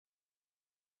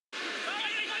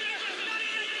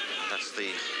That's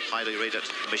the highly rated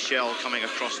Michel coming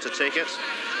across to take it.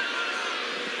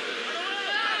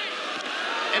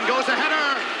 In goes the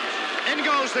header, in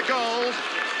goes the goal.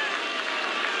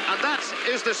 And that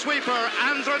is the sweeper,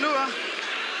 Andranua.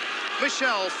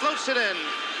 Michel floats it in.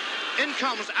 In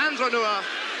comes Andranua.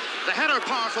 The header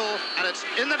powerful, and it's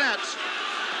in the net.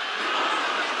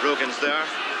 Brogan's there.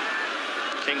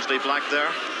 Kingsley Black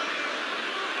there.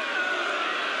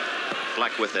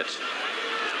 Black with it.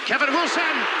 Kevin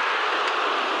Wilson.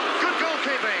 Good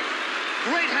goalkeeping.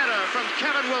 Great header from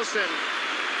Kevin Wilson.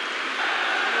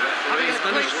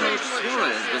 Spanish coach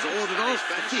Suarez was ordered off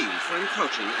the field for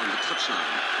encroaching on the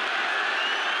touchline.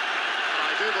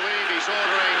 I do believe he's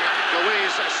ordering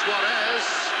Luis Suarez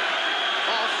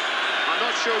off. I'm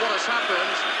not sure what has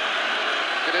happened.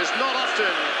 It is not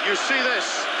often you see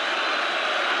this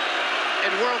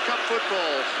in World Cup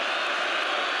football.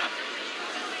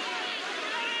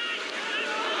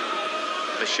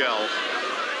 Michel.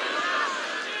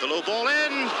 The low ball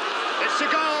in. It's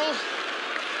a goal.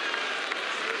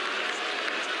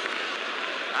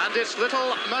 And it's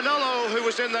little Manolo who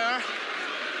was in there.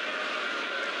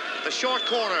 The short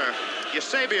corner.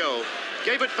 Eusebio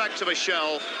gave it back to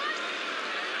Michel.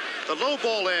 The low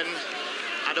ball in.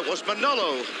 And it was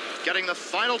Manolo getting the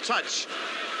final touch.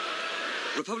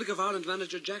 Republic of Ireland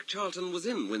manager Jack Charlton was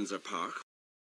in Windsor Park